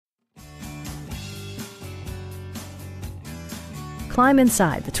Climb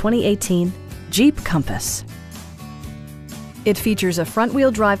inside the 2018 Jeep Compass. It features a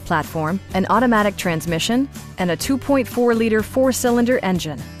front-wheel drive platform, an automatic transmission, and a 2.4-liter four-cylinder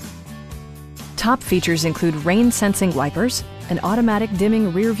engine. Top features include rain-sensing wipers, an automatic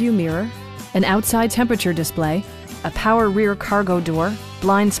dimming rear-view mirror, an outside temperature display, a power rear cargo door,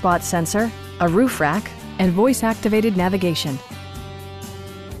 blind spot sensor, a roof rack, and voice-activated navigation.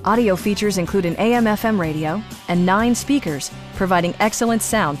 Audio features include an AM/FM radio and 9 speakers, providing excellent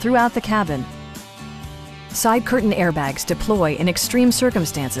sound throughout the cabin. Side curtain airbags deploy in extreme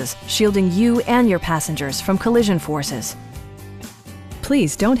circumstances, shielding you and your passengers from collision forces.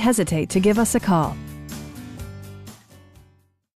 Please don't hesitate to give us a call.